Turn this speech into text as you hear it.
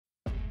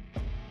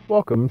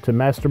Welcome to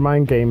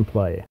Mastermind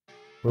Gameplay,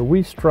 where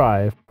we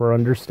strive for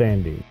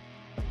understanding.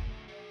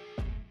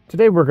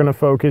 Today we're going to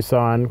focus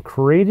on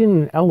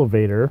creating an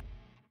elevator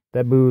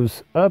that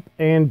moves up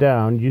and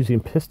down using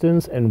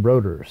pistons and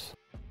rotors.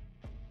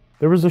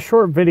 There was a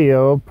short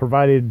video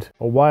provided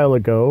a while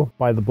ago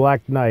by the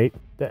Black Knight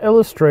that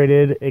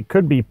illustrated it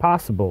could be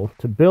possible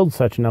to build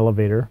such an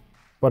elevator,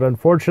 but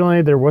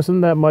unfortunately there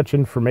wasn't that much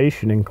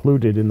information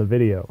included in the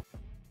video.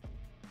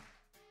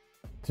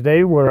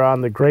 Today we're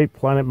on the great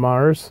planet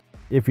Mars.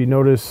 If you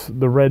notice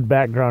the red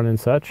background and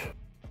such,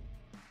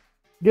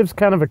 gives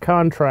kind of a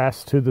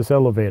contrast to this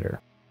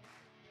elevator.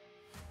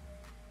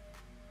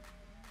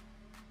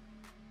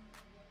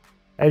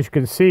 As you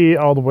can see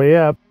all the way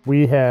up,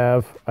 we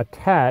have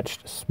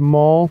attached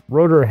small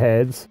rotor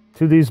heads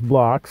to these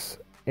blocks,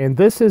 and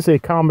this is a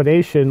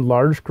combination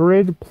large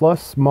grid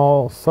plus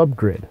small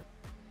subgrid.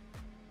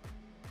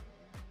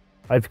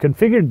 I've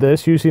configured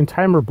this using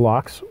timer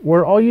blocks,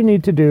 where all you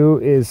need to do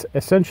is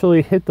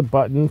essentially hit the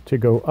button to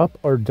go up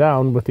or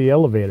down with the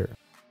elevator.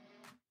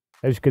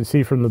 As you can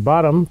see from the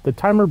bottom, the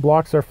timer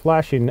blocks are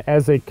flashing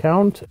as they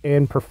count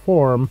and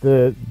perform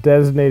the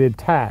designated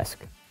task.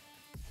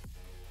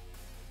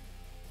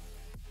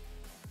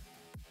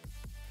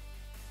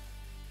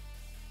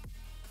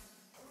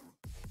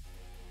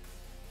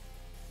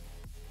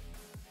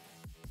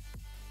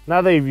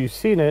 Now that you've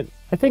seen it,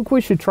 I think we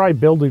should try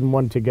building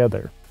one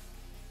together.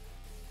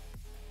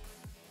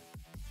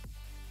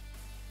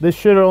 This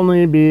should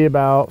only be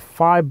about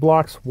 5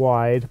 blocks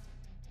wide,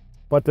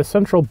 but the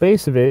central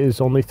base of it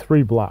is only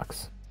 3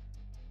 blocks.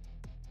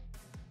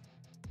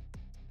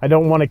 I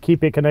don't want to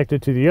keep it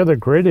connected to the other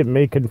grid. It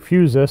may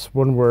confuse us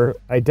when we're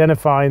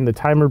identifying the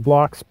timer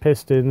blocks,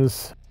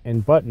 pistons,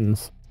 and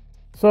buttons.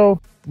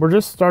 So we're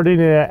just starting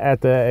it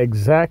at the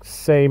exact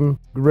same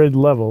grid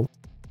level,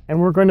 and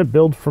we're going to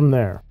build from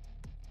there.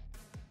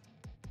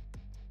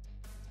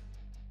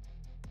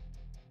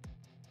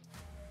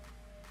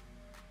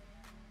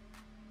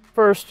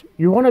 First,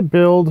 you want to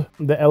build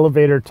the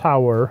elevator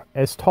tower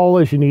as tall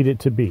as you need it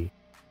to be.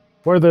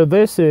 Whether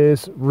this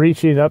is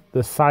reaching up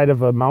the side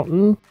of a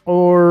mountain,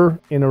 or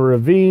in a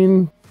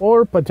ravine,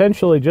 or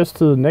potentially just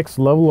to the next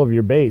level of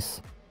your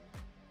base.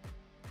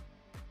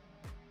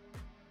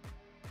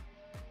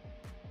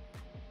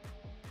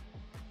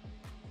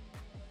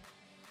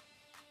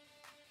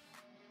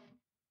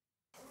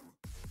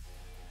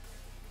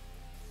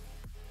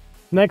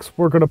 Next,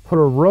 we're going to put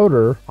a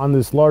rotor on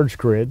this large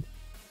grid.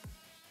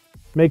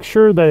 Make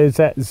sure that it's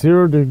at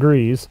 0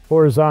 degrees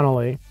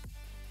horizontally.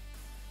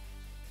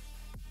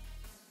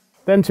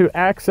 Then to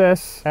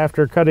access,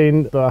 after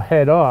cutting the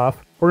head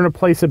off, we're going to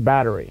place a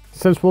battery.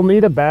 Since we'll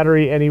need a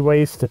battery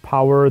anyways to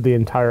power the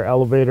entire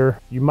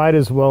elevator, you might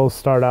as well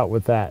start out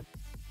with that.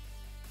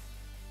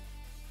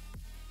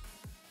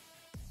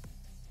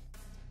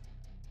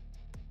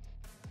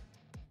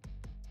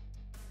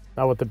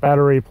 Now with the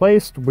battery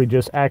placed, we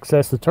just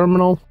access the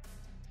terminal.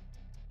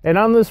 And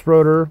on this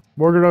rotor,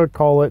 we're going to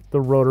call it the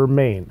rotor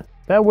main.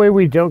 That way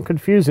we don't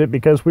confuse it,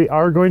 because we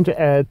are going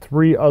to add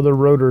 3 other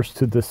rotors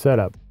to this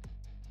setup.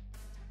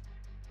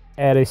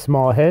 Add a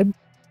small head.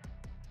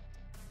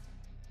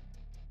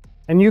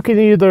 And you can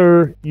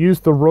either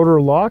use the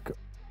rotor lock.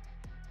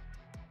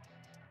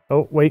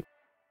 Oh, wait.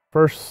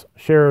 First,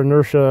 share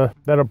inertia.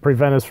 That'll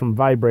prevent us from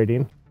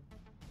vibrating.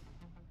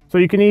 So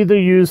you can either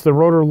use the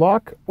rotor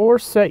lock or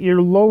set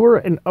your lower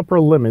and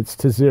upper limits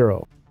to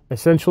 0.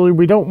 Essentially,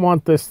 we don't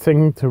want this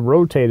thing to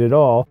rotate at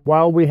all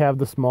while we have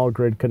the small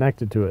grid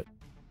connected to it.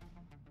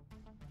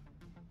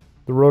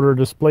 The rotor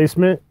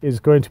displacement is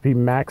going to be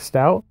maxed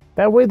out.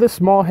 That way the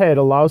small head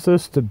allows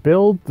us to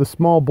build the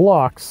small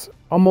blocks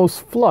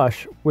almost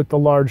flush with the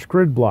large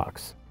grid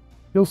blocks.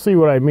 You'll see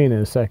what I mean in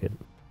a second.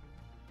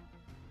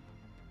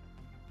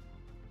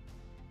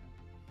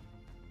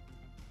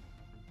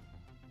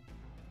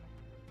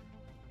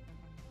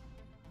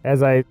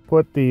 As I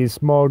put these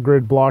small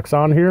grid blocks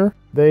on here,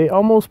 they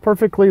almost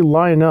perfectly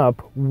line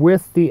up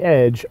with the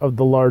edge of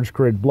the large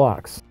grid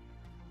blocks.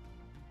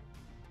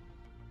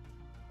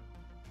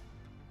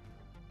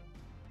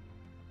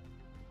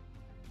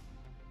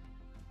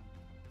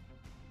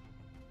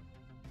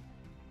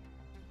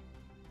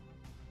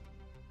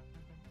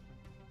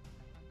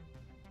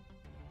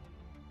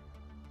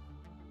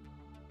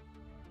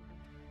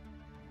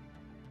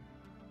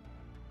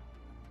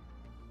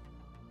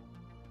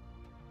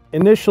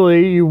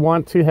 Initially, you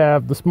want to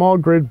have the small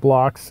grid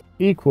blocks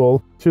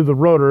equal to the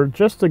rotor,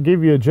 just to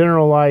give you a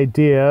general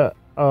idea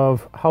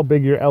of how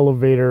big your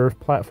elevator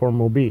platform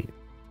will be.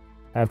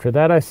 After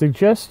that, I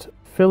suggest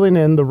filling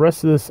in the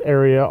rest of this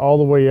area all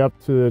the way up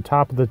to the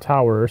top of the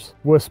towers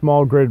with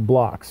small grid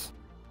blocks.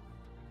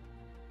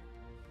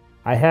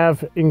 I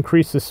have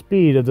increased the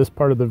speed of this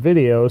part of the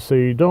video, so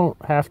you don't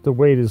have to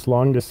wait as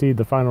long to see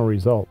the final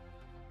result.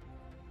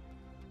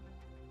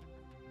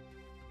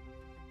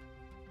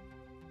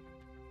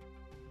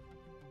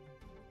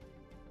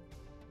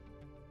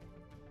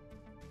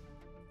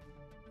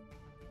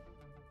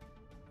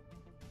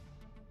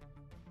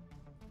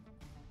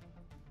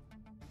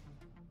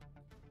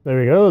 There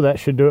we go, that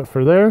should do it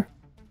for there.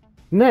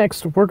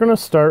 Next, we're going to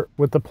start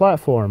with the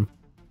platform.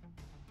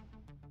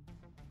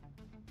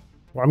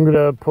 I'm going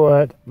to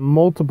put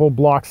multiple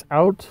blocks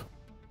out,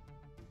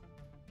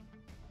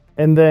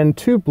 and then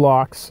 2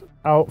 blocks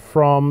out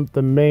from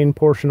the main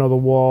portion of the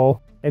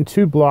wall, and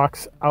 2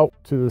 blocks out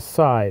to the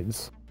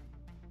sides.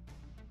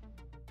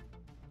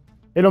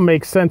 It'll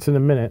make sense in a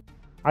minute.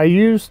 I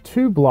use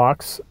 2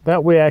 blocks,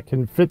 that way I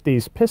can fit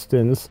these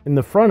pistons in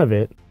the front of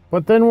it,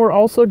 but then we're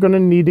also going to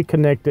need to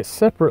connect it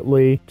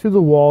separately to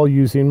the wall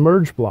using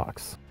merge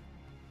blocks.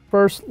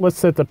 First, let's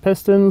set the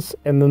pistons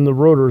and then the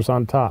rotors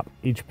on top.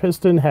 Each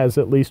piston has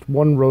at least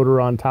 1 rotor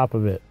on top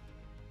of it.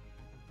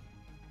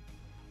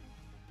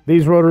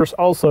 These rotors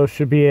also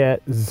should be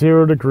at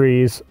 0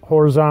 degrees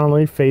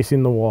horizontally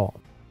facing the wall.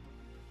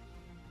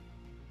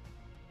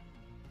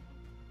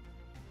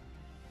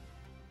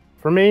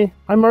 For me,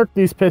 I mark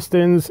these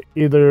pistons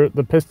either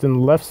the piston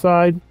left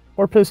side,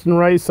 or piston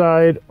right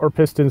side, or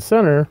piston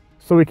center,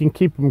 so we can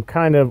keep them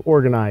kind of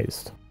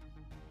organized.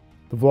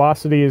 The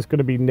velocity is going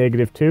to be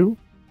 -2.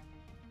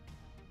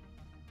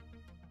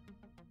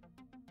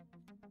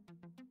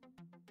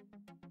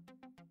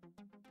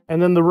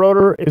 And then the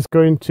rotor is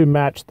going to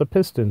match the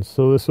pistons,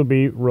 so this will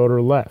be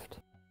rotor left.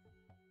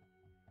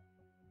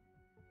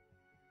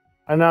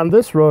 And on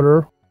this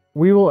rotor,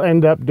 we will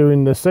end up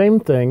doing the same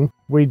thing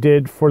we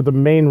did for the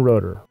main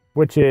rotor,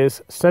 which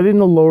is setting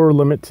the lower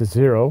limit to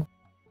 0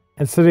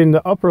 and setting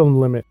the upper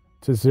limit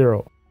to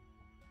 0.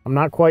 I'm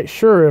not quite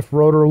sure if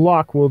rotor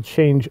lock will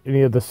change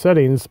any of the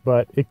settings,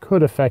 but it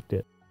could affect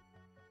it.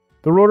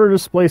 The rotor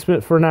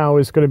displacement for now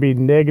is going to be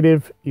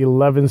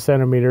 -11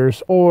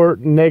 centimeters, or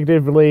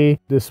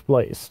negatively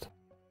displaced.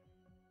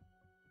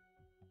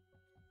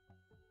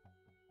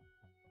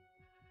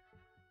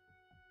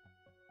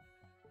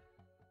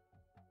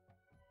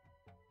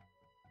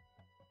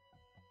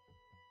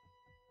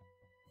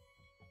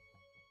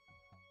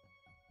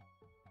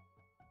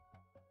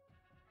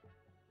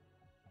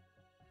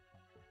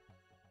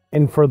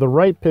 And for the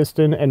right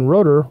piston and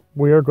rotor,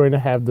 we are going to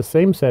have the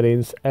same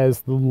settings as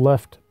the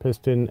left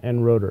piston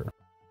and rotor.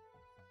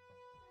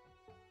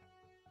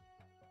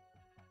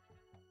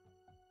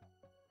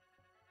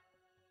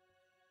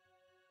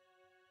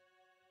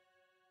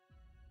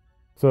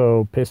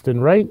 So piston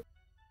right,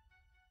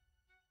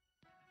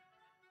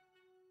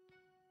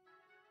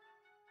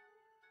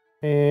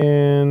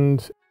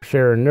 and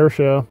share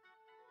inertia,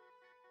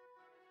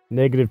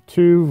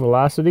 -2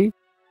 velocity.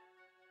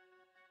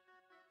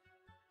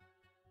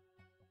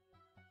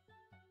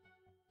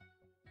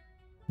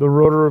 The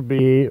rotor will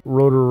be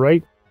rotor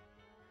right,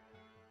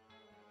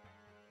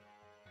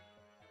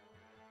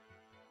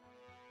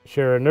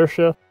 share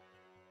inertia,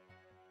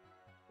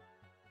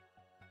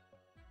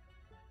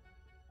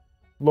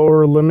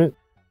 lower limit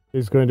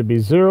is going to be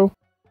 0,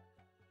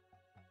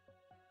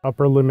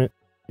 upper limit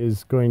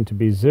is going to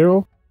be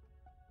 0,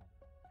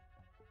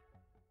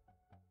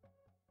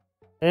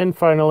 and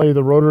finally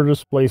the rotor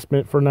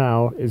displacement for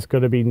now is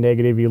going to be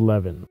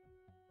 -11.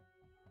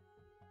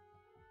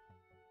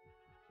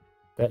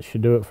 That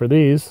should do it for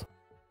these.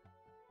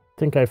 I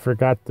think I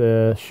forgot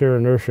the share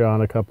inertia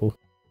on a couple.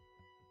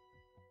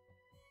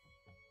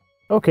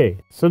 Okay,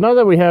 so now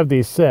that we have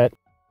these set,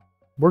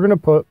 we're going to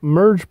put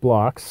merge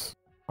blocks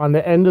on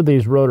the end of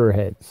these rotor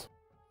heads.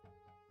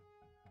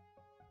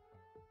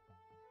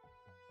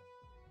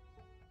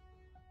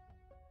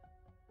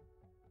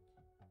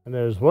 And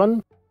there's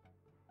one.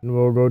 And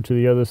we'll go to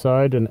the other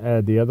side and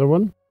add the other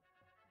one.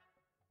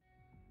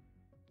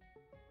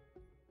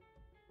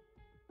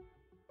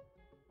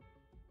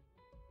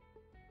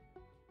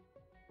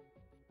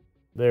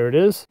 There it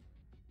is.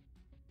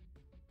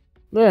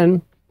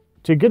 Then,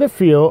 to get a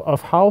feel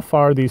of how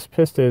far these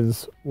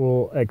pistons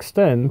will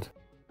extend,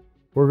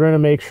 we're going to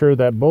make sure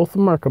that both of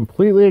them are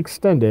completely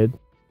extended.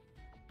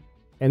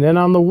 And then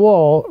on the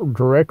wall,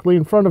 directly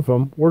in front of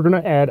them, we're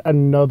going to add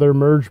another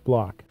merge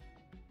block.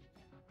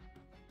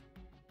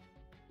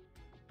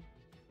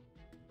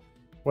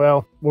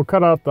 Well, we'll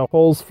cut out the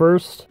holes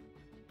first.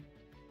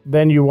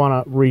 Then you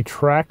want to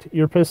retract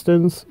your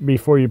pistons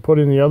before you put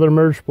in the other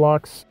merge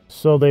blocks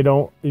so they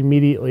don't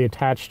immediately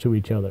attach to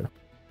each other.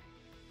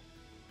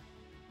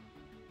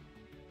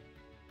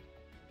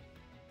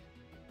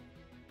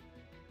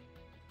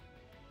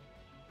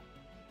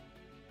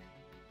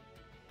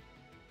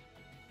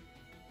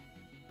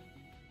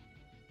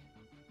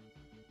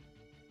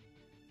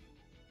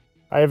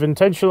 I have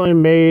intentionally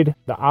made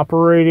the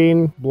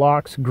operating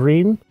blocks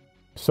green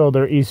so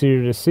they're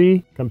easier to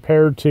see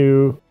compared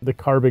to the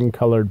carbon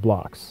colored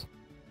blocks.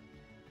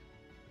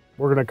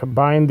 We're going to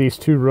combine these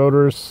two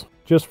rotors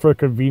just for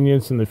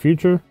convenience in the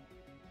future.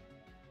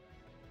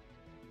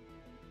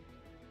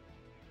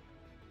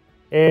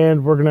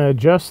 And we're going to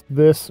adjust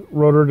this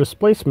rotor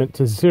displacement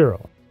to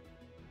 0.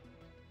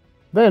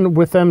 Then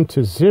with them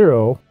to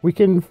 0, we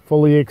can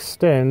fully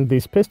extend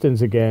these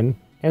pistons again,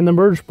 and the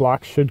merge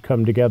blocks should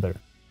come together.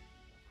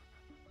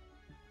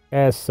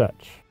 As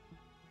such.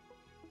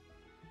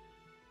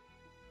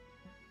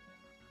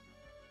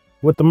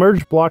 With the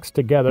merge blocks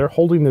together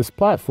holding this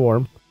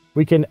platform,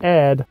 we can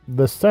add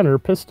the center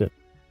piston.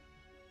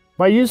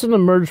 By using the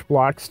merge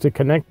blocks to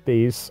connect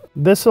these,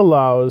 this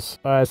allows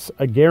us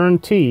a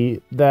guarantee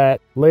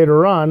that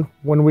later on,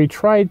 when we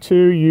try to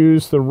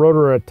use the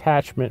rotor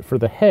attachment for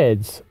the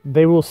heads,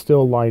 they will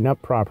still line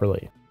up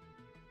properly.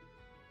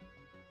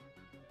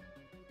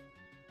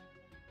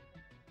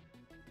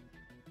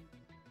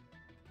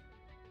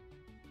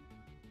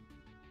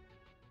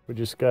 We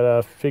just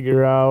gotta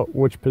figure out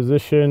which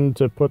position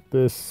to put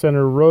this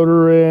center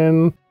rotor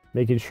in,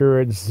 making sure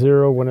it's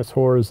 0 when it's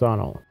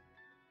horizontal.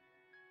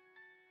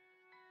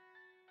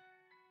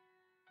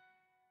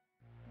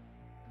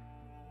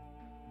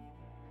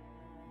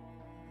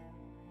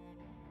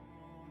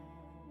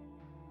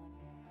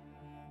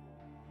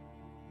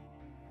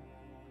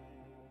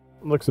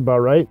 Looks about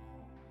right.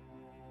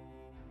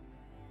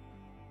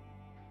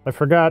 I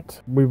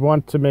forgot, we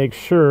want to make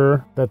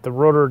sure that the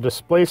rotor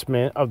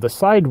displacement of the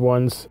side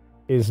ones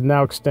is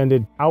now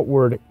extended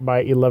outward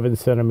by 11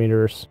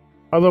 centimeters.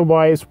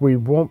 Otherwise, we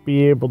won't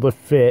be able to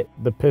fit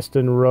the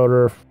piston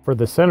rotor for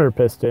the center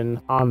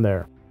piston on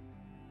there.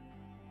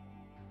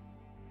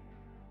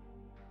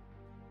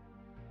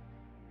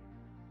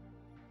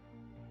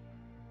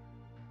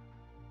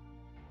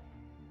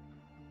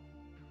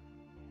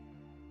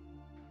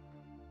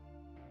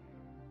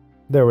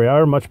 There we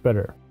are, much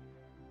better.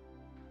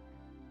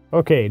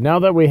 Okay, now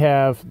that we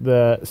have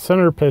the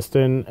center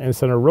piston and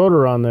center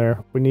rotor on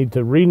there, we need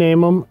to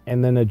rename them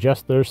and then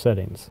adjust their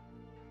settings.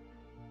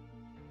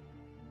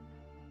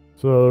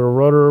 So the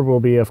rotor will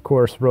be, of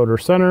course, rotor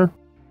center,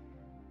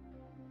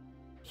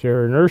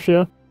 shear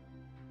inertia,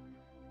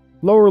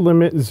 lower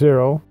limit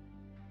 0,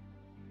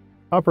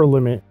 upper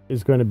limit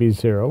is going to be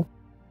 0.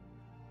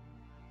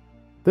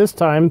 This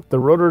time, the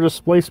rotor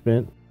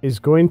displacement is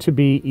going to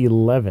be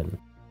 11.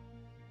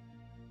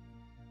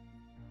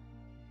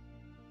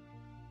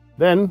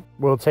 Then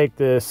we'll take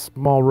this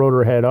small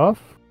rotor head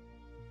off.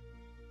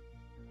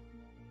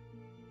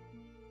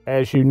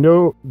 As you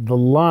know, the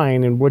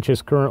line in which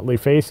it's currently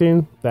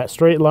facing, that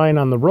straight line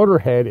on the rotor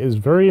head is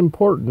very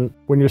important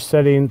when you're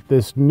setting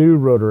this new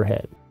rotor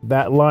head.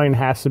 That line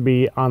has to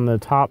be on the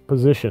top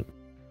position.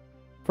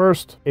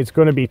 First, it's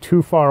going to be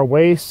too far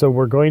away, so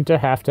we're going to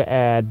have to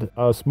add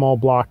a small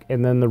block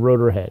and then the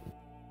rotor head.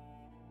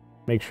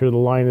 Make sure the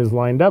line is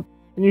lined up,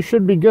 and you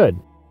should be good.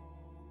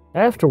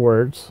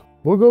 Afterwards,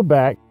 we'll go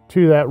back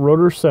to that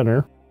rotor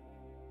center,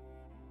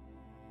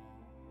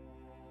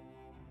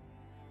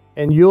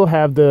 and you'll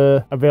have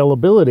the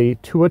availability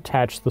to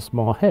attach the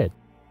small head.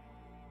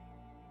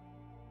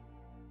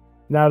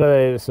 Now that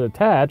it's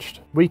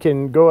attached, we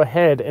can go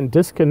ahead and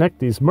disconnect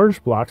these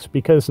merge blocks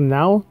because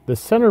now the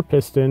center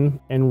piston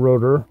and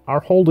rotor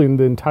are holding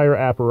the entire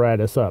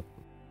apparatus up.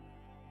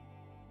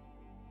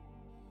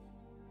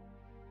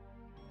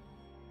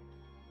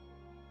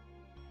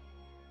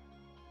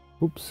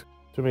 Oops,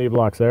 too many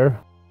blocks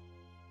there.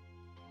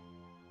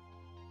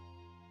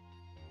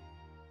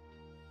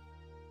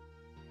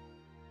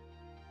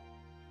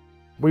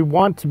 We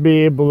want to be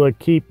able to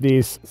keep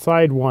these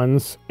side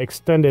ones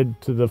extended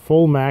to the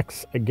full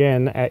max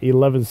again at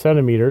 11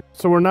 centimeters,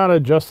 so we're not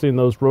adjusting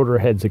those rotor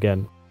heads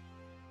again.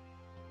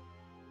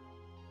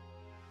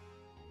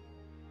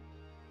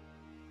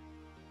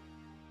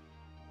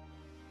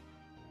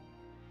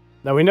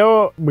 Now we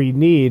know we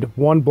need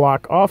 1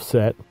 block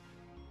offset,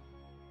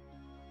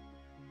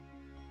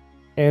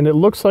 and it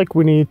looks like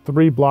we need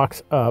 3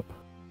 blocks up.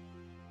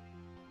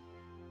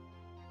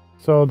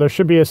 So there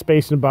should be a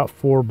space in about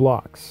 4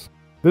 blocks.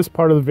 This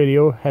part of the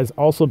video has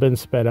also been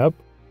sped up,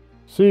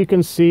 so you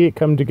can see it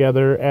come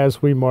together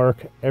as we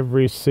mark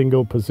every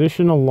single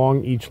position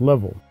along each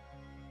level.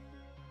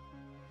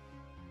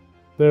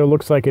 There,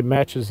 looks like it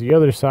matches the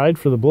other side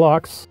for the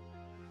blocks.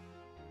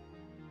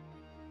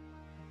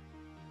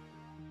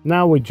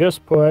 Now we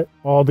just put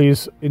all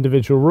these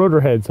individual rotor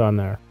heads on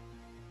there.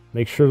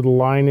 Make sure the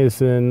line is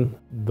in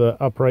the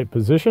upright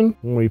position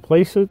when we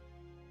place it.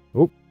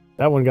 Oop,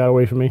 that one got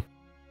away from me.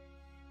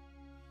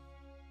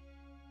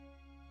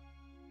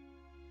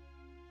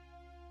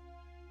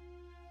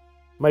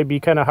 Might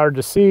be kind of hard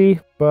to see,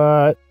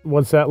 but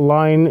once that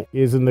line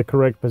is in the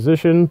correct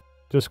position,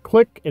 just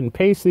click and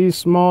paste these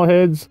small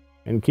heads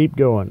and keep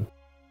going.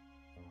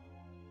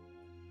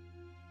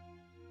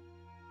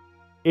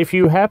 If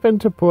you happen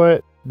to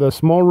put the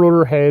small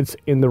rotor heads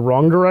in the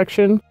wrong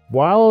direction,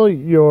 while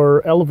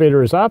your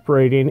elevator is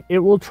operating, it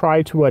will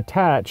try to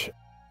attach,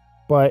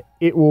 but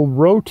it will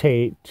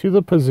rotate to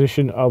the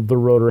position of the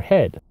rotor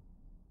head.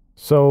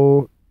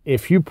 So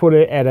if you put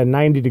it at a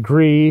 90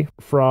 degree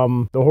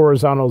from the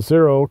horizontal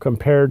 0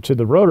 compared to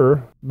the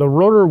rotor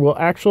will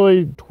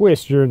actually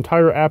twist your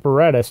entire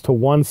apparatus to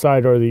one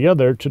side or the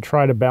other to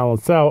try to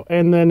balance out,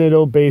 and then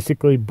it'll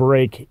basically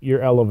break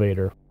your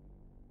elevator.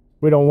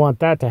 We don't want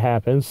that to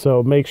happen,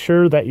 so make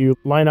sure that you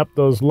line up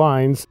those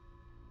lines.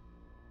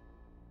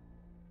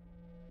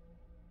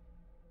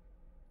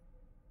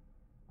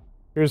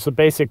 Here's the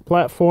basic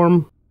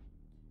platform.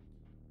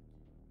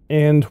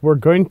 And we're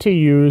going to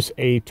use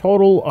a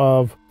total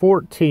of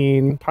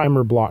 14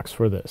 timer blocks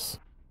for this.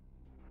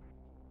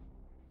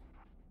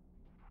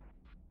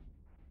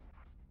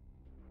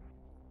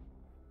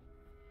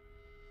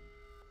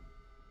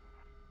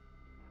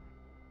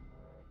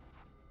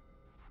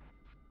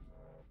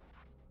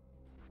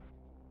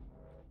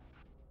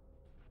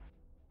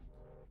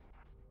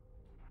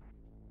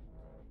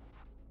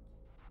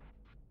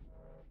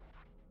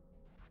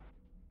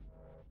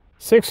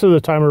 6 of the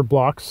timer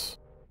blocks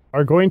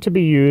are going to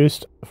be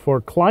used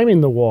for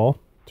climbing the wall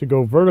to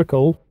go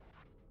vertical,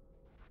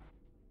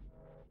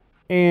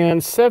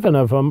 and 7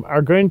 of them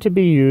are going to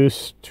be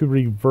used to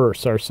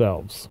reverse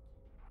ourselves.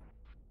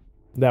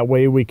 That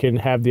way we can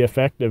have the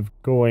effect of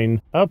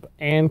going up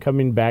and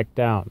coming back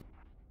down.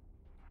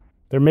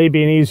 There may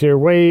be an easier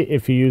way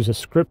if you use a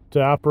script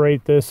to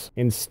operate this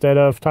instead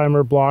of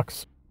timer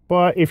blocks,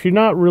 but if you're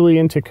not really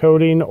into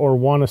coding or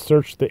want to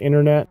search the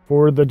internet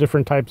for the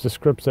different types of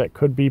scripts that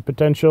could be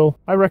potential,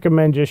 I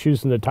recommend just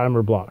using the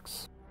timer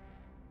blocks.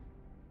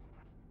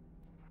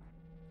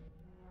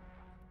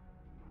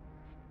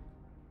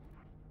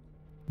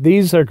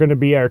 These are going to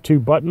be our 2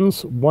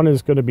 buttons. One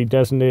is going to be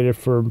designated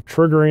for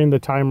triggering the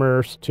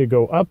timers to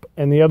go up,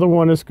 and the other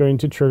one is going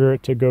to trigger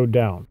it to go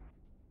down.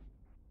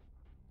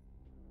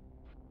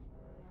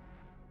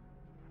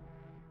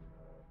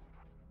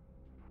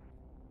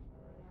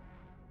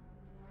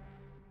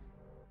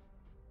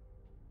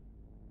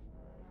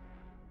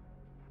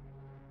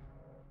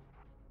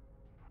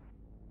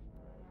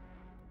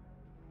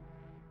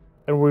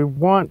 And we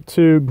want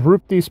to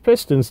group these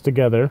pistons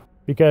together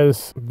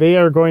because they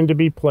are going to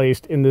be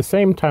placed in the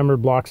same timer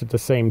blocks at the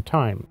same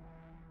time.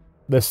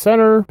 The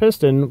center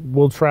piston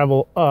will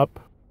travel up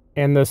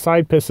and the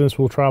side pistons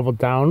will travel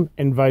down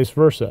and vice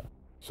versa.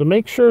 So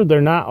make sure they're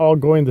not all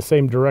going the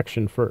same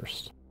direction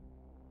first.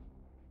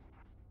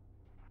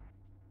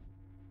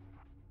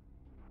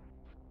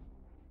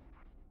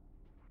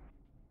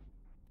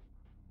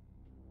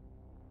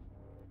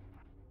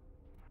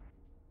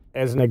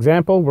 As an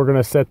example, we're going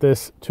to set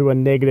this to a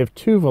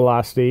 -2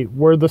 velocity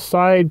where the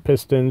side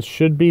pistons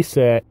should be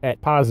set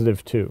at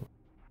 +2.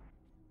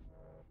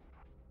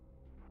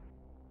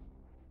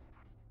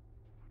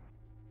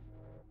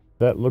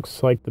 That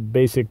looks like the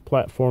basic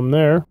platform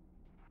there.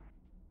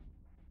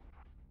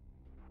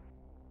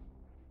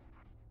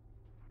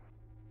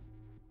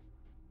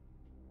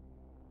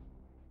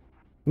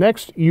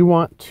 Next, you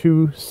want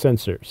 2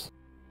 sensors.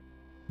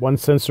 One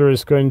sensor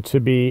is going to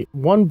be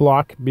 1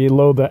 block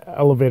below the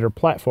elevator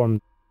platform.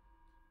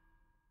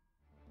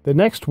 The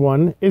next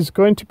one is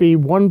going to be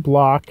 1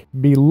 block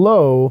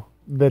below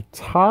the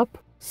top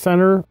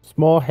center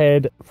small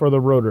head for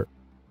the rotor.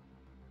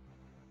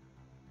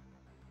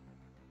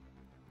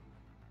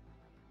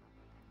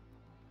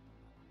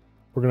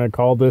 We're going to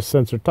call this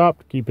sensor top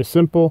to keep it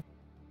simple.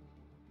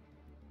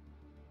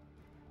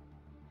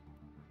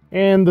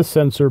 And the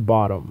sensor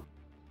bottom.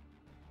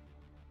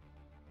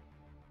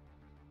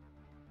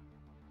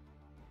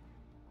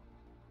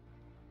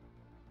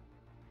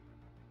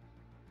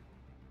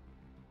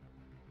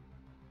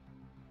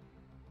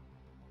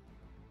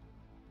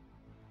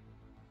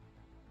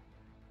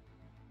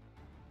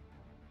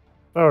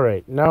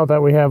 Alright, now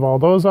that we have all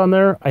those on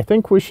there, I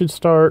think we should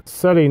start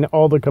setting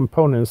all the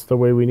components the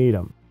way we need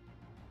them.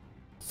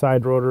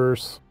 Side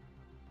rotors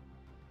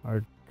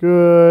are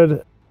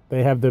good.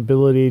 They have the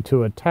ability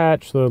to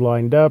attach, so they're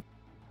lined up.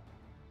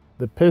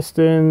 The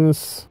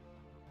pistons,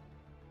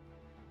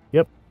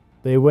 yep,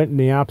 they went in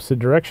the opposite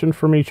direction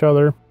from each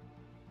other.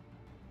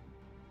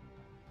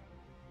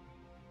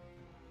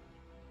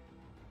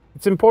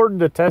 It's important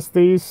to test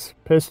these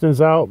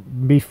pistons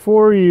out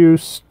before you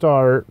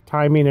start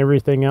timing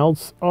everything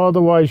else,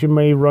 otherwise you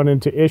may run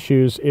into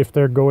issues if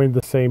they're going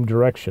the same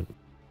direction.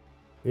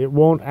 It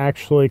won't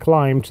actually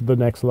climb to the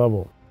next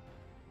level.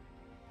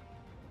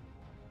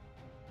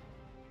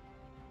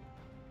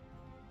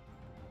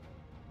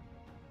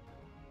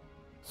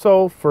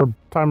 So for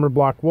timer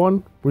block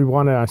 1, we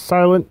want it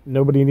silent.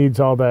 Nobody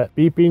needs all that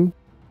beeping.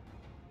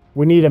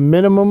 We need a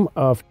minimum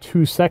of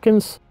 2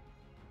 seconds.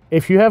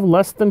 If you have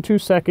less than 2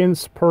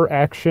 seconds per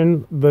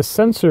action, the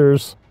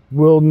sensors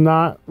will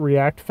not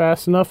react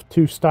fast enough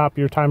to stop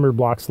your timer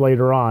blocks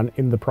later on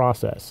in the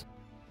process.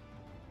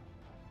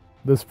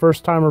 This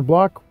first timer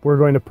block, we're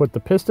going to put the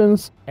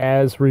pistons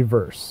as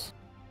reverse.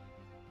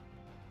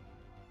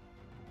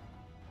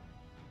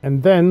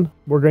 And then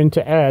we're going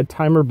to add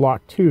timer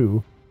block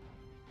 2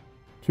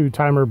 to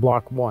timer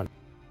block 1.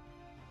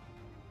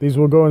 These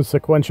will go in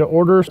sequential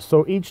order,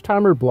 so each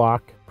timer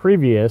block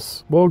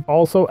previous will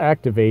also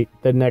activate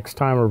the next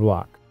timer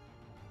block.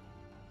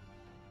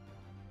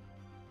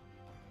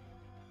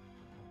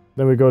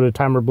 Then we go to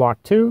timer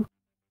block 2,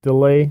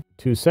 delay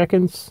 2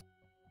 seconds,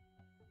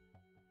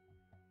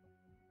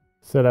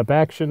 set up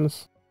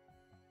actions.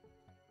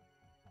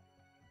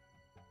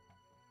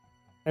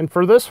 And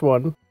for this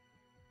one,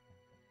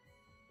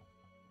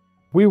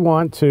 we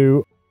want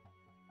to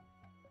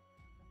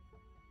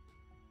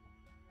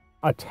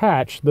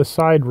attach the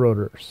side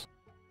rotors.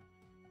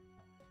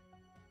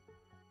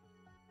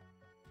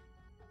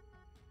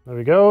 There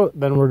we go.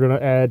 Then we're going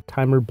to add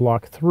timer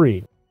block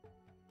 3.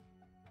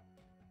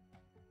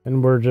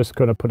 And we're just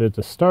going to put it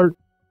to start.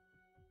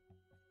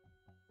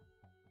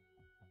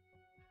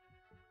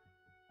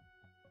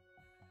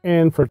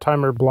 And for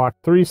timer block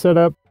 3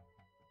 setup,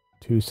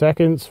 2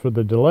 seconds for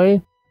the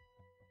delay.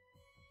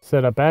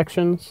 Set up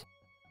actions.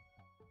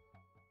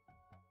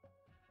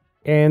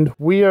 And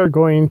we are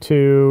going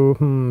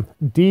to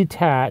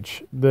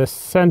detach the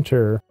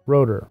center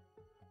rotor.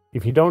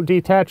 If you don't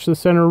detach the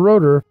center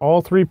rotor,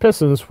 all 3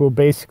 pistons will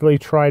basically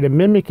try to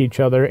mimic each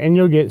other and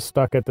you'll get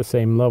stuck at the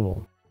same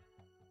level.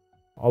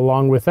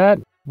 Along with that,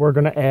 we're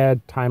going to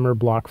add timer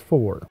block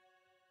 4.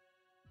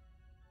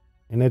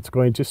 And it's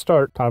going to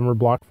start timer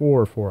block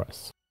 4 for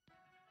us.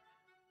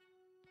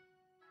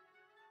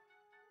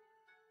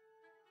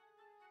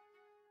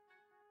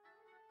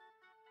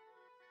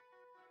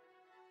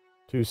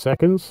 Two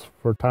seconds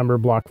for timer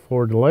block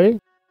 4 delay.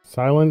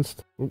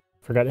 Silenced. Oop,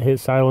 forgot to hit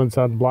silence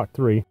on block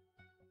 3.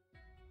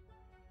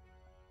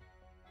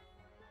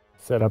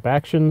 Set up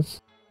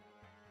actions.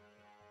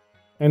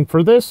 And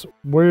for this,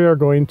 we are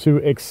going to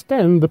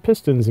extend the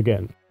pistons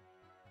again.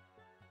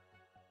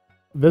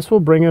 This will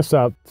bring us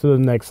up to the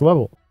next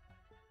level.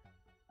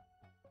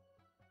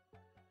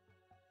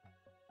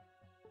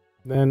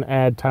 Then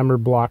add timer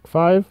block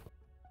 5.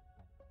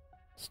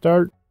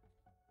 Start.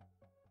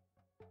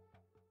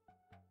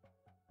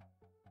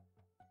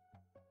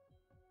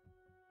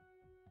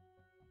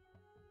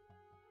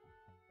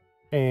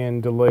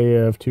 And delay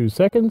of 2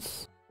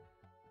 seconds.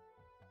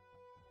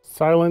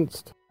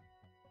 Silenced.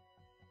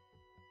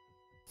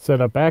 Set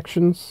up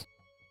actions.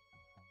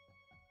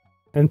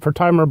 And for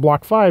timer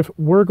block 5,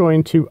 we're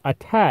going to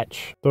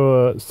attach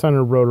the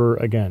center rotor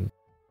again.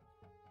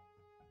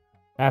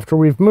 After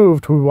we've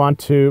moved, we want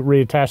to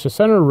reattach the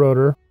center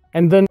rotor,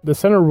 and then the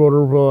center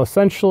rotor will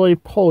essentially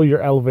pull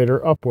your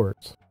elevator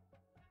upwards.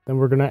 Then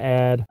we're going to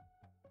add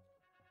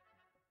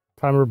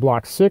timer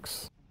block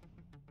 6.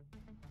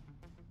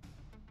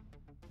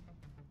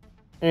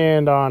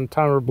 And on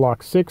timer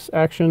block 6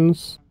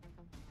 actions,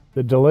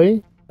 the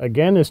delay,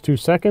 again, is 2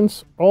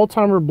 seconds. All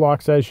timer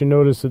blocks, as you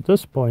notice at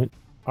this point,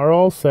 are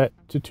all set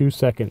to 2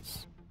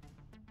 seconds.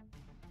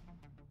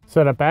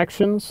 Set up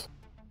actions.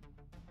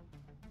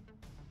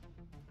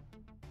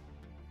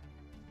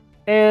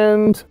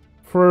 And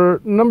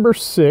for number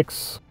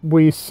 6,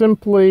 we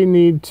simply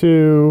need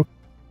to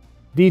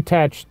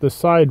detach the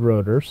side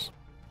rotors.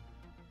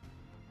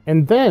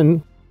 And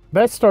then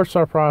that starts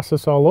our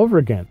process all over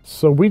again.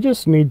 So we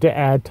just need to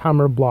add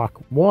timer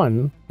block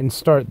 1 and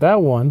start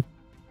that one.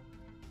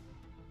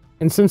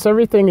 And since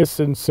everything is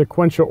in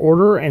sequential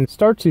order and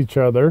starts each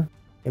other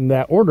in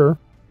that order,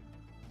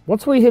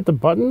 once we hit the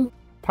button,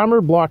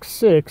 timer block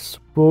 6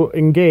 will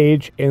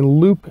engage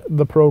and loop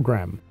the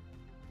program.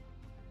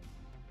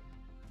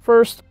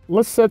 First,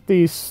 let's set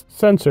these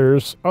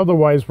sensors,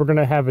 otherwise we're going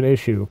to have an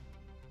issue.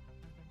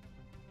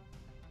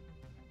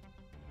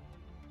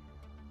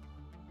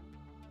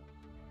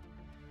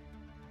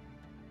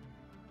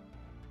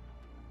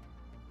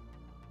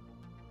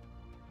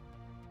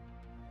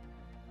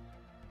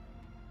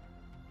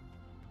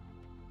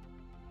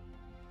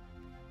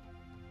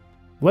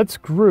 Let's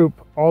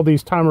group all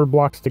these timer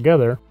blocks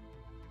together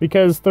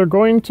because they're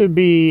going to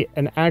be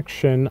an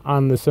action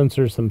on the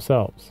sensors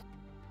themselves.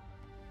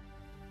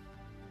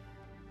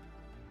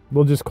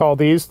 We'll just call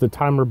these the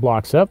timer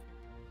blocks up.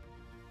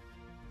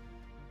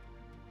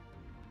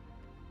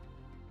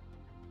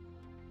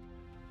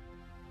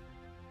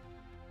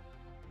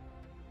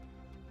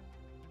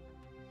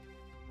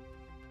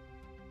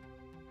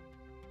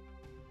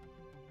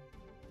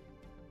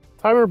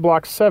 Timer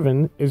block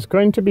 7 is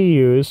going to be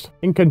used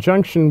in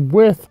conjunction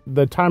with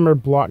the timer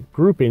block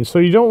grouping, so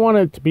you don't want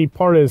it to be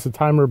part as the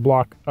timer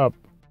block up.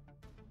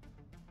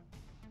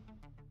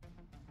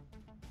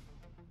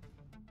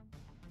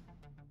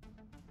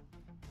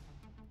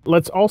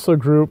 Let's also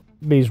group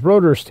these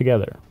rotors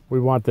together.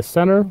 We want the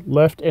center,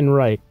 left, and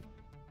right.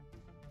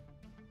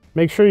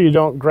 Make sure you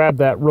don't grab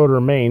that rotor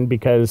main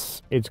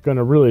because it's going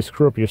to really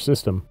screw up your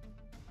system.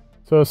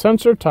 So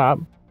sensor top,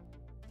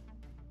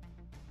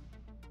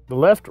 the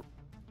left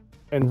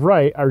and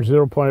right are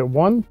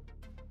 0.1.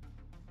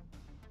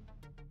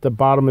 The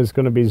bottom is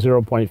going to be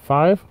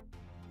 0.5.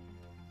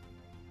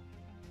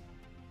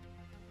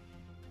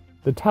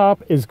 The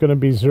top is going to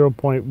be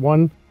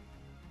 0.1.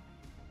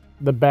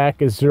 The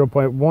back is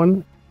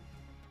 0.1.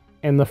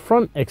 And the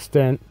front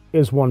extent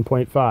is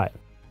 1.5.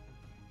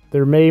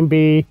 There may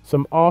be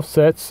some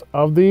offsets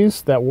of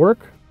these that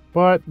work,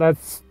 but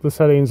that's the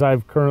settings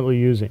I'm currently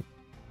using.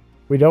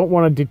 We don't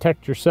want to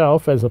detect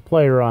yourself as a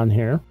player on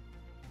here.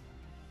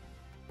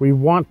 We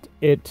want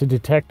it to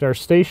detect our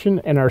station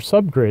and our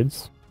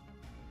subgrids.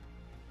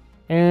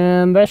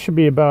 And that should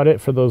be about it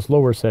for those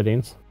lower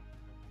settings.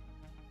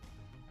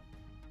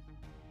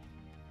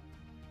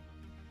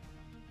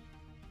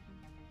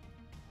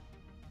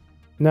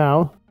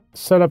 Now,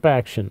 setup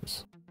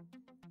actions.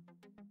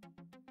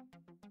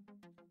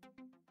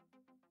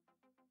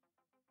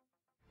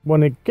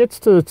 When it gets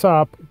to the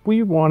top,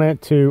 we want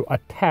it to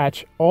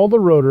attach all the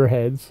rotor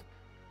heads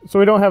so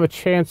we don't have a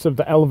chance of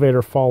the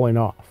elevator falling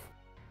off.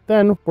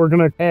 Then we're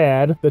going to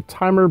add the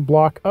timer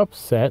block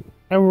upset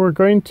and we're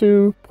going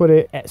to put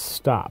it at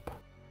stop.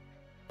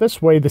 This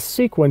way the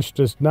sequence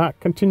does not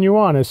continue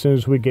on as soon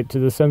as we get to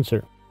the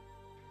sensor.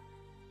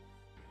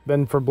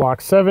 Then for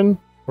block 7,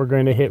 we're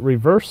going to hit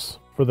reverse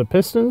for the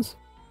pistons.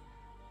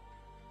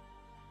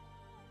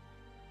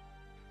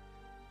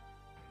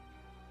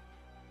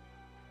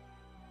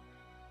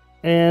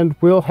 and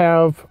we'll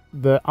have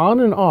the on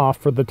and off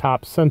for the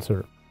top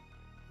sensor.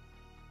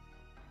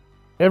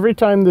 Every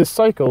time this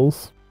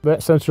cycles,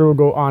 that sensor will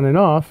go on and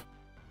off,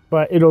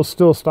 but it'll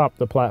still stop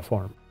the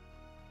platform.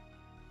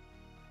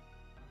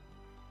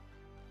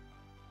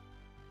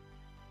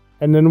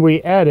 And then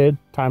we added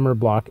timer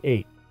block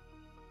 8.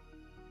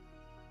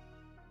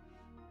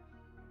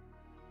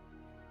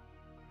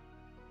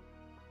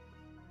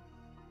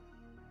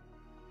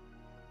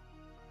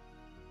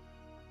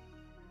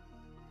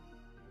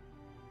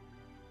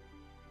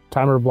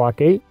 Timer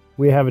block 8,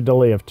 we have a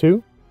delay of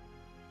 2.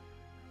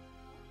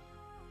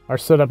 Our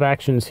setup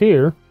actions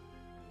here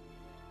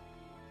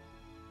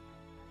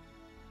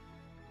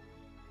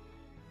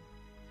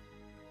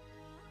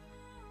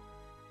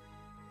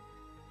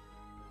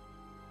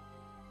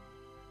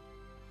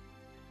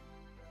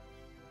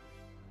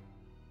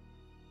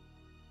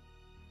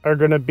are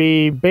going to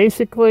be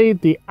basically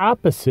the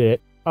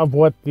opposite of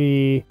what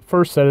the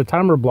first set of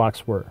timer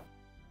blocks were.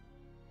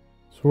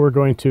 So we're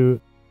going to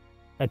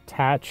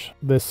attach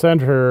the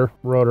center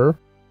rotor,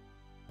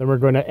 then we're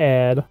going to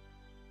add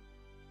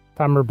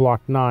timer block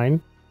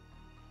 9.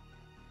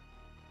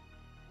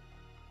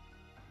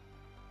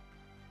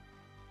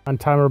 On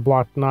timer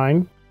block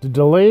 9, the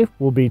delay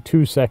will be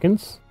 2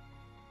 seconds.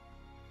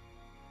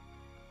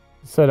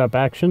 Setup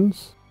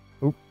actions.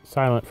 Oop,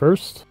 silent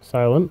first.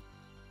 Silent.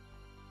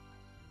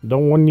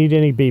 Don't need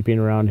any beeping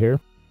around here.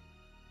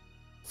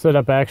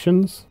 Setup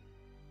actions.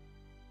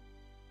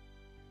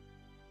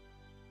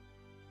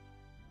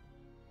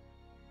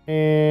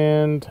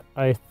 And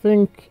I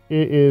think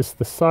it is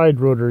the side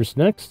rotors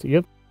next.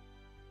 Yep.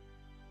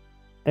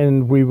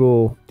 And we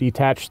will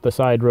detach the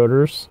side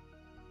rotors.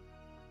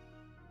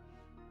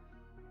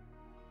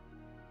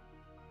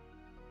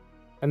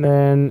 And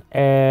then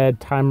add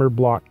timer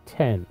block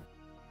 10.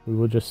 We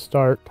will just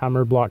start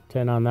timer block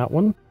 10 on that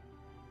one.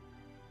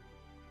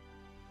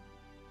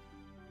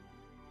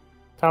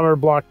 Timer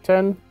block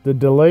 10, the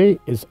delay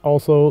is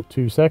also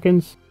 2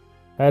 seconds.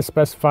 As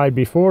specified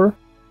before,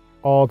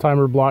 all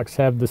timer blocks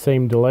have the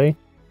same delay.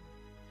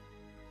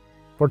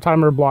 For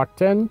timer block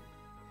 10,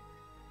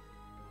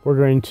 we're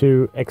going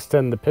to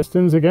extend the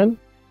pistons again,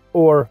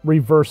 or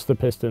reverse the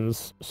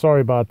pistons.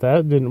 Sorry about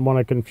that, didn't want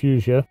to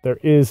confuse you. There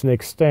is an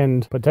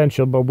extend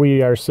potential, but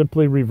we are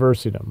simply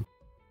reversing them.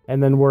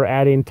 And then we're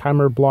adding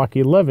timer block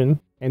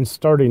 11 and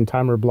starting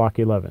timer block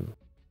 11.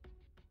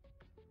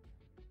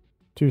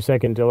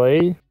 2-second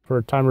delay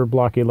for timer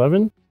block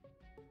 11.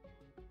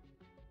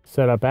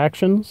 Setup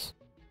actions.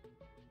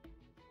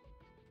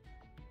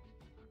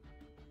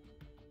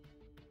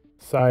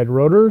 Side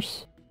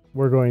rotors,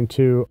 we're going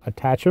to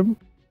attach them.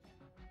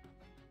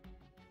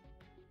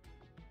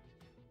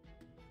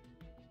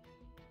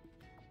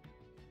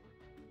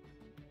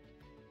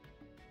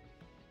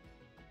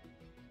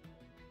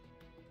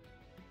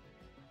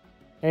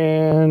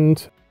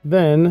 And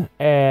then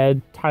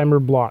add timer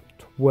block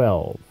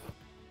 12.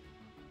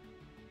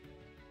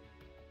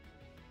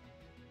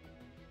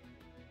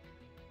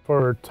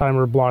 For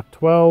timer block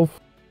 12,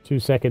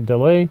 2-second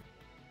delay.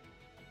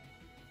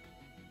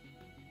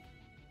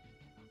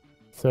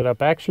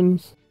 Setup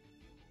actions.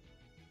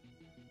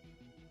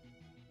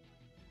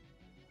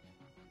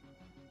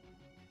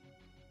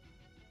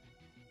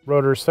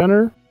 Rotor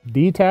center,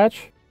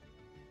 detach.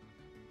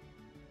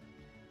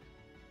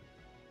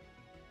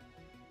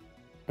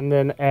 And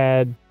then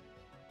add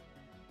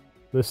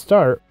the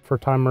start for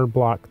timer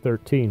block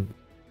 13.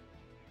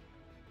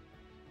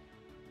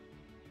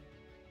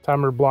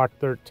 Timer block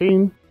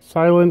 13,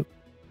 silent,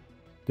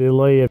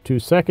 delay of 2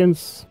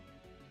 seconds.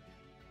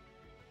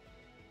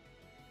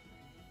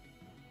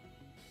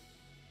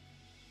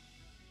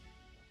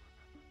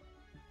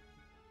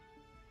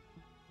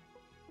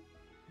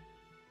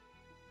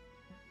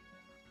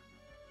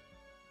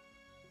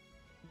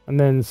 And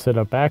then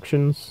setup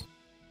actions.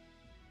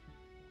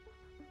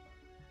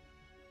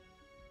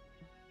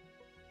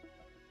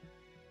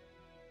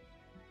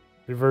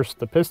 Reverse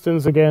the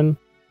pistons again.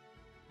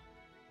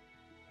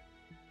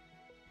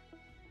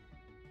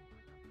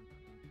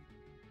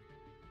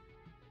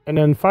 And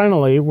then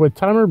finally, with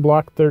timer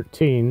block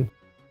 13,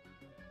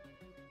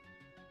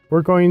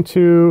 we're going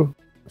to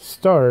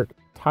start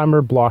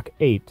timer block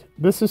 8.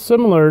 This is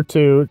similar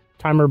to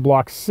timer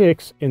block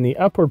 6 in the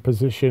upward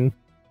position,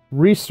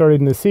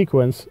 restarting the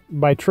sequence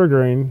by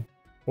triggering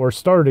or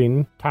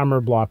starting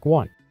timer block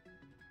 1.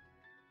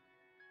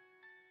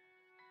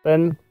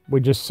 Then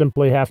we just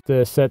simply have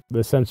to set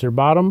the sensor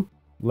bottom,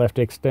 left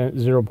extent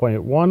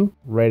 0.1,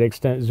 right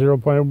extent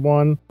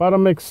 0.1,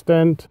 bottom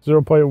extent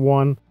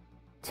 0.1,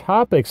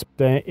 top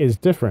extent is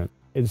different.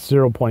 It's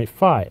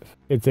 0.5.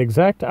 It's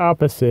exact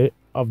opposite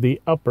of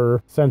the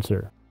upper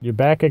sensor. Your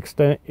back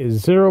extent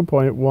is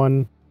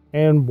 0.1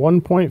 and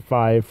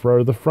 1.5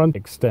 for the front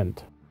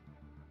extent.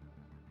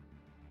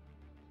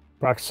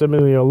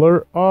 Proximity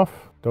alert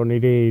off. Don't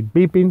need any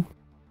beeping.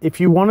 If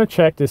you want to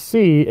check to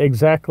see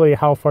exactly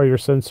how far your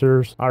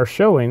sensors are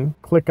showing,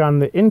 click on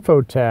the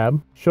Info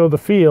tab, show the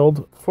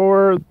field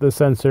for the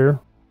sensor,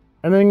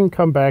 and then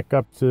come back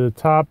up to the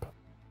top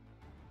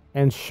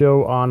and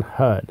show on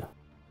HUD.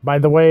 By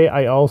the way,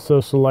 I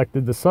also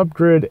selected the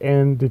subgrid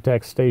and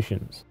detect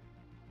stations.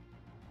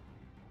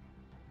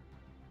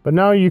 But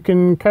now you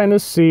can kind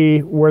of see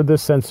where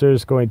this sensor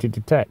is going to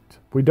detect.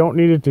 We don't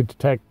need it to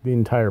detect the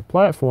entire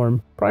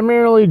platform,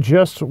 primarily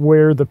just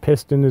where the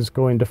piston is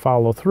going to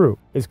follow through.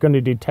 It's going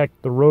to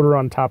detect the rotor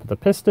on top of the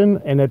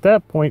piston, and at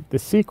that point, the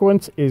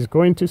sequence is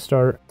going to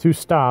start to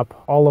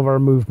stop all of our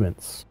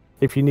movements.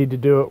 If you need to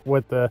do it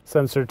with the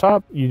sensor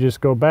top, you just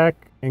go back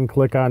and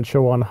click on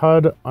Show on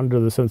HUD under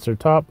the sensor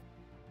top,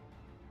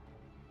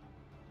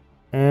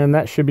 and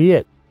that should be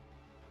it.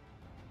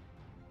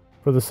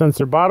 For the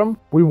sensor bottom,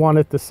 we want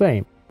it the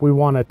same. We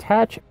want to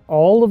attach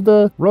all of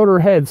the rotor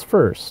heads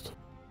first.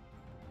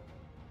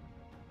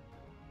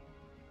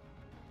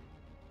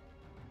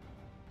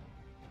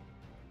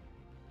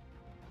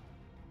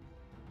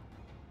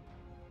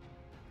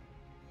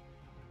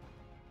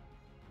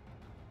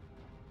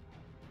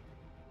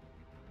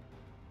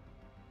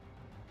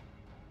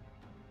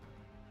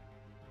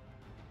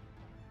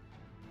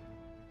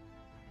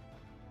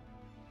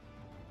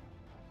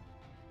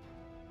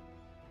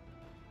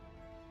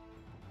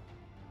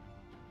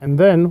 And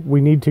then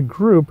we need to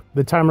group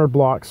the timer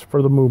blocks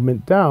for the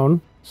movement down.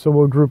 So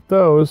we'll group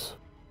those.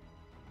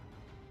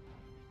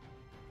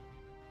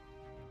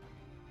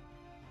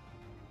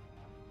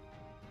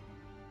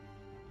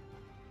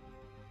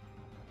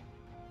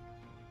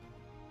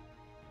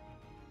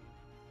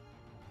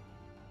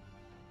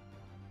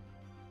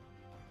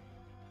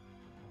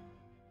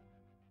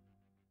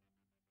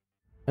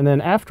 And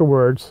then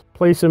afterwards,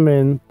 place them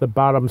in the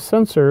bottom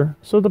sensor,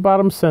 so the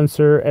bottom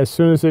sensor, as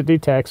soon as it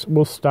detects,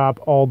 will stop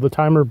all the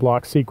timer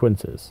block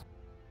sequences.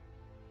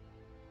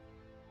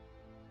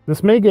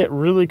 This may get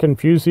really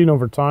confusing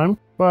over time,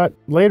 but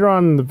later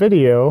on in the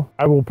video,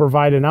 I will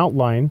provide an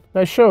outline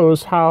that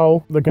shows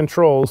how the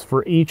controls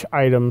for each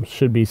item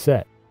should be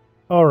set.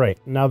 Alright,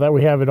 now that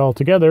we have it all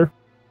together,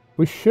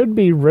 we should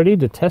be ready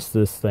to test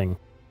this thing.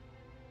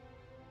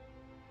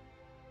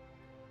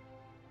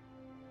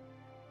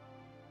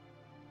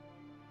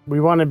 We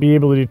want to be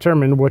able to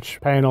determine which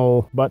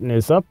panel button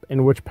is up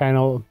and which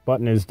panel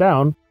button is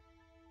down.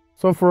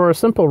 So for a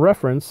simple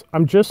reference,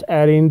 I'm just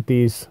adding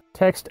these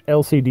text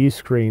LCD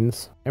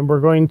screens, and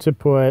we're going to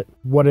put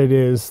what it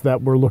is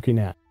that we're looking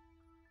at.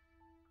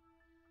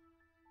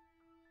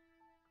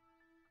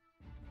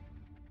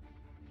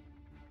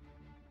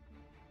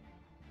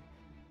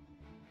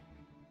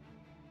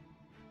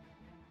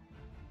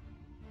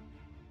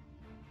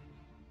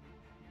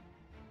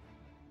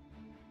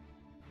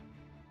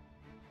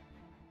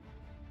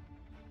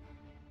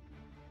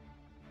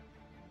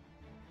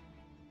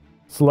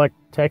 Select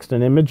text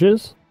and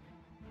images.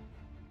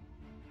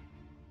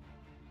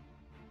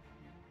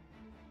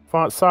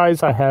 Font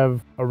size, I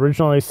have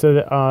originally set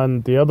it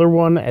on the other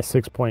one at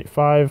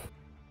 6.5.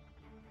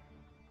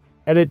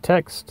 Edit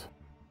text,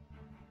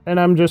 and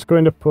I'm just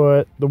going to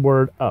put the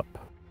word up.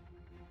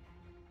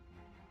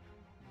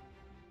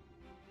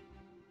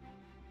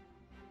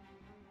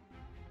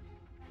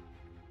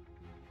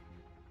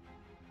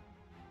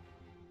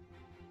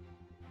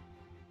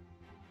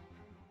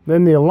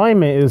 Then the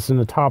alignment is in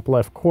the top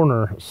left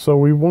corner, so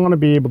we want to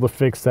be able to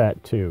fix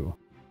that too.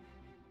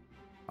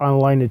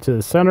 Align it to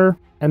the center,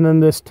 and then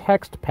this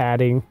text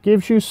padding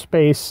gives you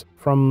space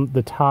from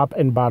the top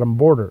and bottom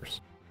borders.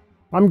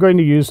 I'm going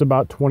to use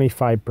about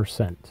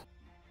 25%.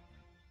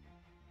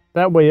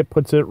 That way it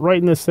puts it right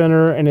in the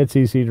center and it's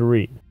easy to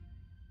read.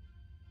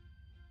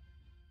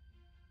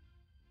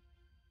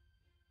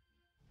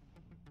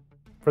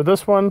 For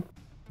this one,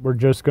 we're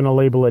just going to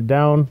label it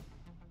down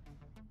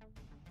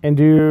and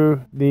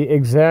do the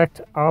exact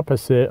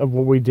opposite of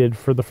what we did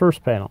for the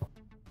first panel.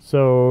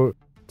 So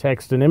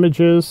text and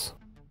images,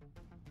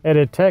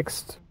 edit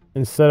text,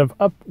 instead of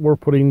up, we're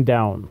putting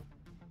down.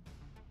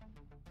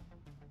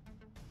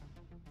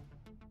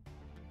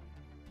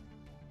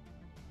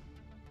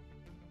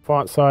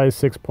 Font size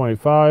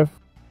 6.5.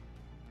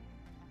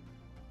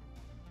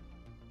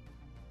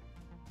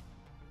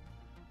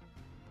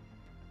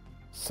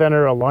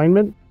 Center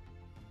alignment,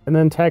 and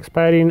then text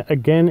padding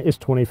again is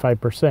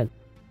 25%.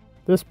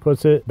 This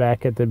puts it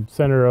back at the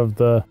center of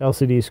the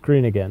LCD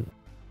screen again.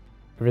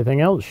 Everything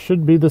else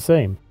should be the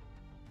same.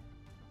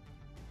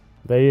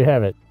 There you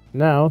have it.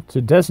 Now to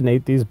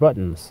designate these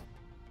buttons.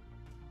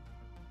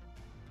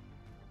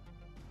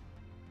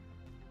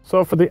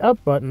 So for the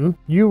up button,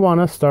 you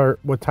want to start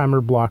with timer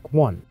block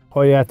 1.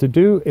 All you have to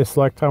do is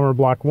select timer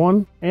block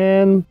 1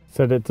 and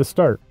set it to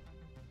start.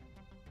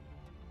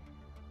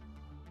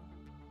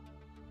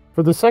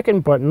 For the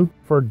second button,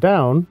 for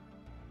down,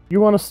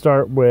 you want to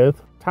start with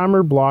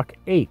timer block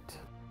 8.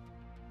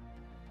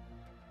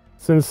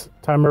 Since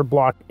timer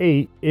block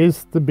 8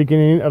 is the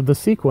beginning of the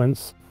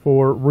sequence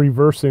for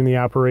reversing the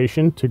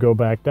operation to go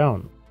back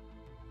down.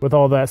 With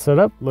all that set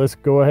up, let's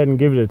go ahead and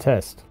give it a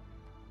test.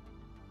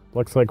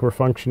 Looks like we're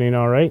functioning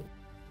all right.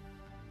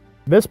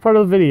 This part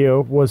of the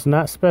video was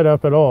not sped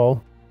up at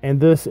all, and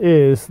this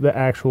is the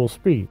actual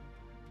speed.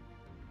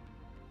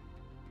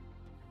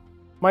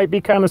 Might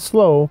be kind of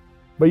slow,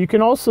 but you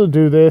can also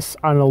do this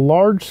on a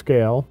large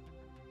scale,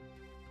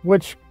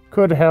 which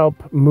could help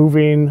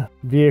moving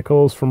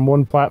vehicles from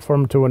one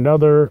platform to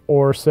another,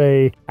 or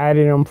say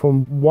adding them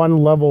from one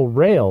level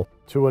rail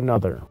to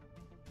another.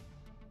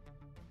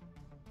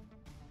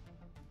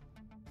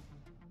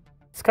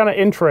 It's kind of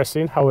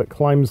interesting how it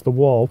climbs the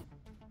wall.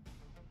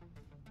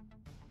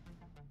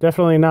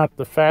 Definitely not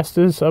the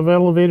fastest of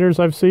elevators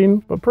I've seen,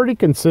 but pretty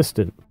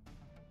consistent.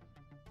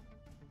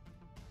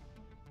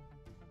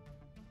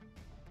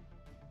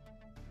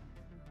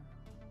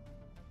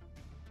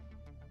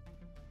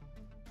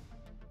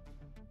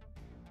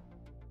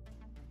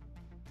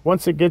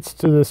 Once it gets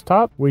to this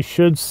top, we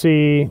should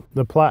see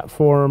the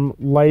platform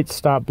lights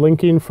stop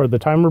blinking for the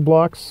timer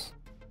blocks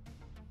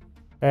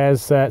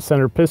as that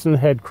center piston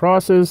head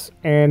crosses,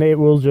 and it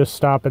will just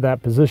stop at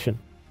that position.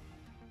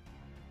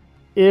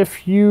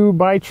 If you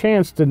by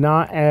chance did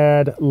not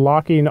add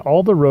locking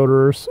all the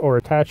rotors or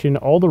attaching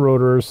all the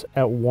rotors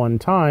at one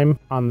time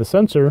on the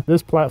sensor,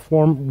 this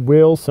platform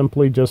will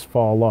simply just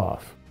fall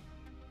off.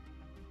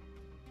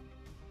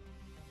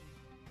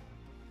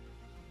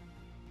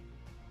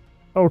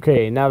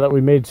 Okay, now that we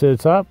made it to the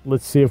top,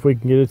 let's see if we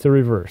can get it to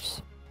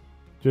reverse.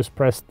 Just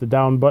press the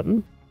down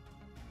button.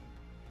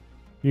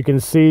 You can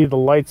see the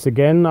lights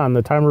again on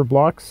the timer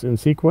blocks in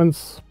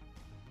sequence.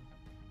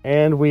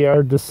 And we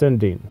are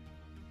descending.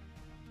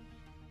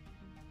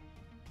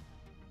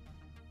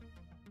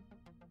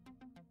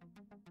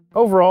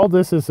 Overall,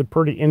 this is a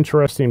pretty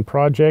interesting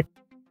project.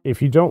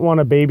 If you don't want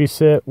to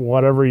babysit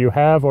whatever you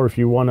have, or if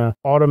you want to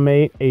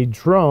automate a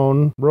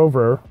drone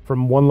rover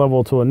from one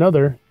level to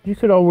another, you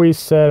could always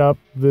set up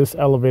this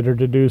elevator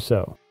to do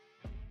so.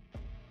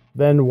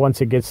 Then once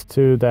it gets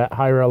to that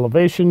higher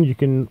elevation, you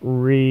can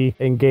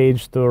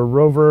re-engage the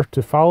rover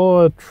to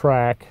follow a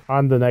track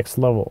on the next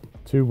level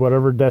to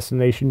whatever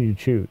destination you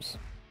choose.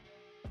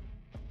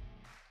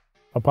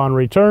 Upon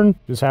return,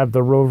 just have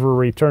the rover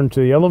return to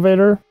the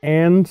elevator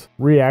and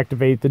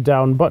reactivate the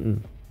down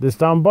button. This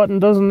down button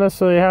doesn't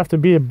necessarily have to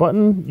be a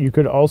button. You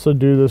could also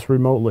do this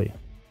remotely.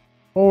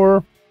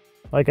 Or,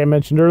 like I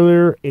mentioned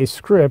earlier, a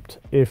script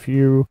if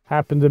you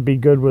happen to be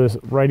good with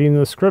writing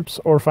the scripts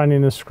or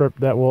finding a script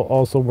that will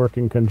also work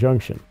in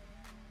conjunction.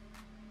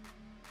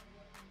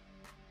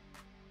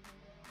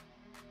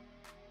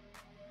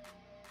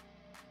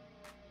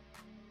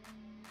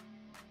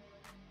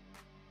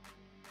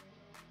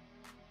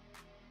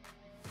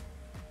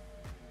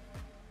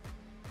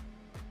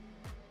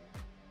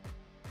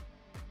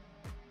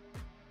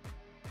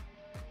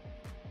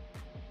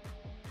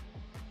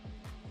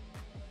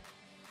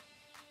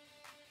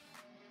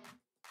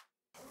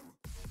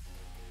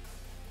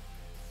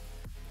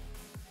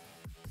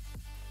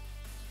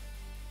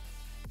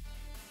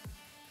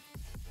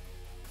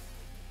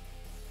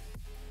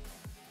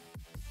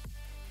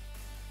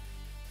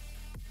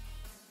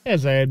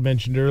 As I had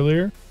mentioned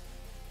earlier,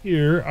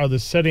 here are the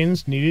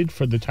settings needed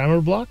for the timer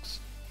blocks.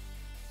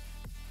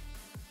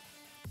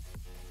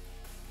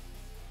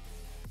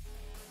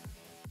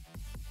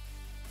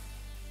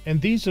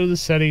 And these are the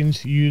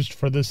settings used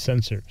for the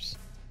sensors.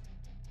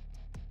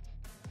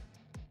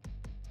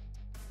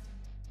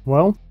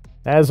 Well,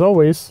 as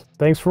always,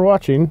 thanks for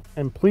watching,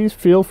 and please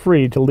feel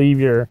free to leave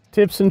your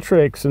tips and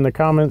tricks in the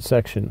comments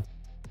section.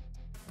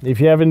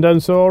 If you haven't done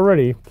so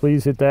already,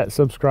 please hit that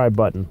subscribe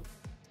button.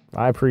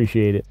 I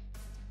appreciate it.